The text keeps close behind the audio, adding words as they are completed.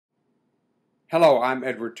Hello, I'm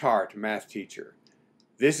Edward Tarte, math teacher.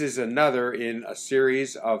 This is another in a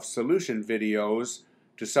series of solution videos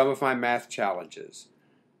to some of my math challenges.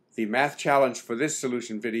 The math challenge for this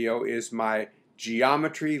solution video is my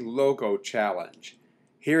geometry logo challenge.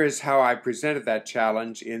 Here is how I presented that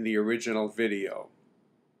challenge in the original video.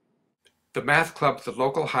 The math club at the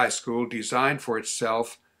local high school designed for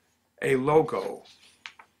itself a logo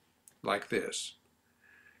like this.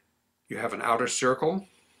 You have an outer circle,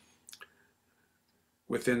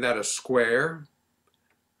 within that a square,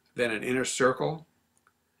 then an inner circle,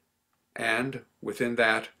 and within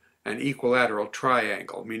that an equilateral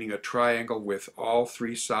triangle, meaning a triangle with all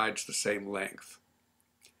three sides the same length.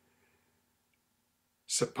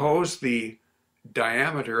 Suppose the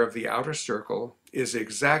diameter of the outer circle is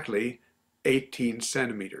exactly 18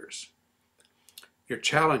 centimeters. Your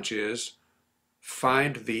challenge is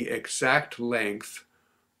find the exact length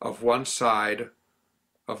of one side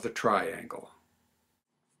of the triangle.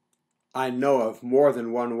 I know of more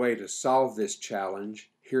than one way to solve this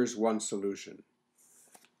challenge. Here's one solution.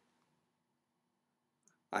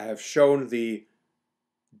 I have shown the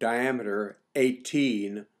diameter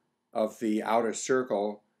 18 of the outer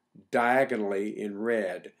circle diagonally in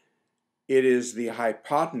red. It is the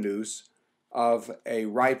hypotenuse of a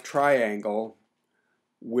right triangle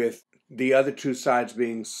with the other two sides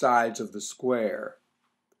being sides of the square.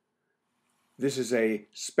 This is a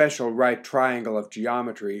special right triangle of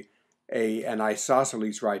geometry, an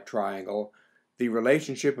isosceles right triangle. The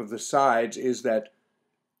relationship of the sides is that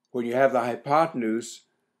when you have the hypotenuse,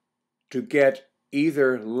 to get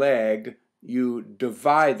either leg, you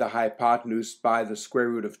divide the hypotenuse by the square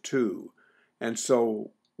root of 2. And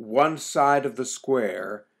so one side of the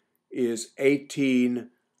square is 18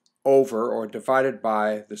 over or divided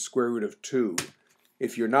by the square root of 2.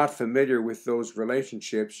 If you're not familiar with those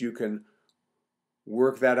relationships, you can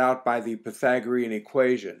work that out by the Pythagorean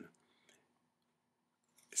equation.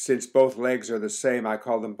 Since both legs are the same, I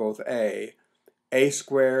call them both a. A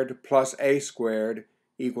squared plus a squared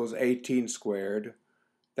equals 18 squared.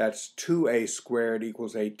 That's 2a squared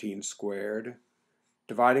equals 18 squared.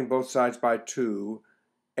 Dividing both sides by 2,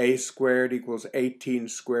 a squared equals 18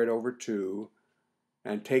 squared over 2.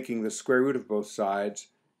 And taking the square root of both sides,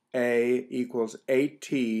 a equals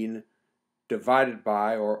 18 divided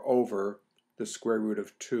by or over the square root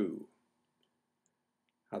of 2.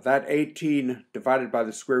 Now that 18 divided by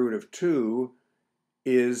the square root of 2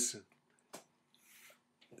 is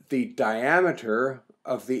the diameter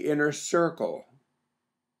of the inner circle.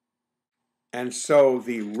 And so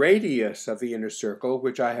the radius of the inner circle,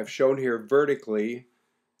 which I have shown here vertically,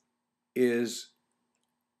 is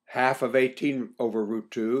half of 18 over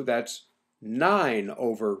root 2. That's 9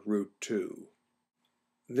 over root 2.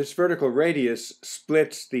 This vertical radius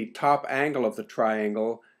splits the top angle of the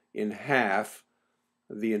triangle in half.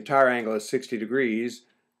 The entire angle is 60 degrees.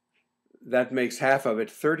 That makes half of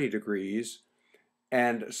it 30 degrees.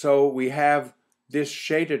 And so we have this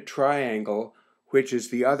shaded triangle, which is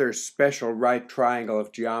the other special right triangle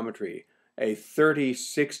of geometry, a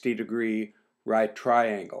 30-60 degree right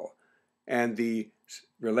triangle. And the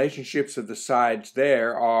relationships of the sides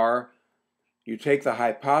there are, you take the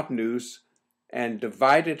hypotenuse and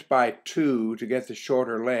divide it by 2 to get the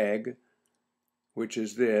shorter leg, which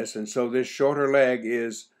is this, and so this shorter leg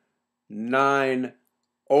is 9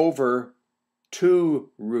 over 2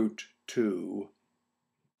 root 2.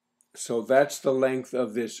 So that's the length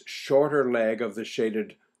of this shorter leg of the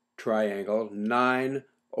shaded triangle, 9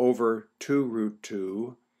 over 2 root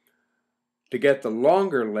 2. To get the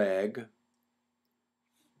longer leg,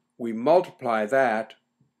 we multiply that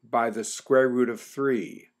by the square root of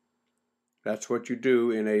 3. That's what you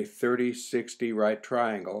do in a 30-60 right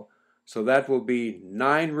triangle. So that will be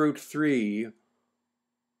 9 root 3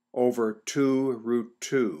 over 2 root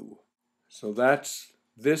 2. So that's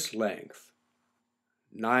this length,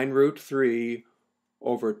 9 root 3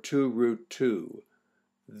 over 2 root 2.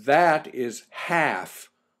 That is half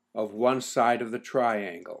of one side of the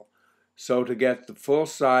triangle. So to get the full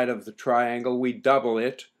side of the triangle, we double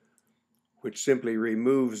it, which simply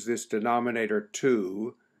removes this denominator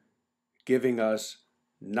 2, giving us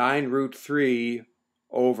 9 root 3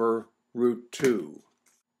 over root 2.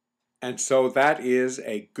 And so that is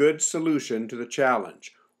a good solution to the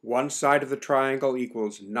challenge. One side of the triangle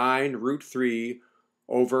equals 9 root 3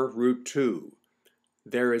 over root 2.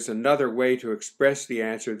 There is another way to express the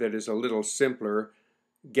answer that is a little simpler,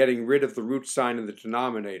 getting rid of the root sign in the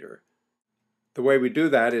denominator. The way we do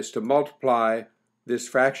that is to multiply this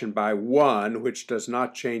fraction by 1, which does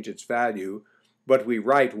not change its value, but we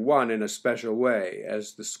write 1 in a special way,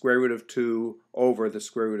 as the square root of 2 over the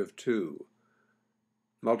square root of 2.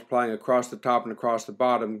 multiplying across the top and across the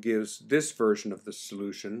bottom gives this version of the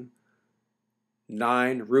solution,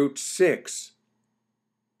 9 root 6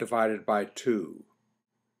 divided by 2.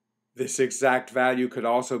 This exact value could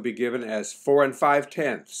also be given as 4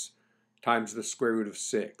 5/10 times the square root of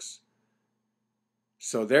 6.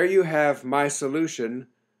 So there you have my solution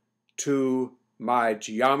to my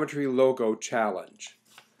geometry logo challenge.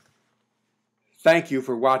 Thank you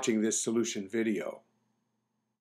for watching this solution video.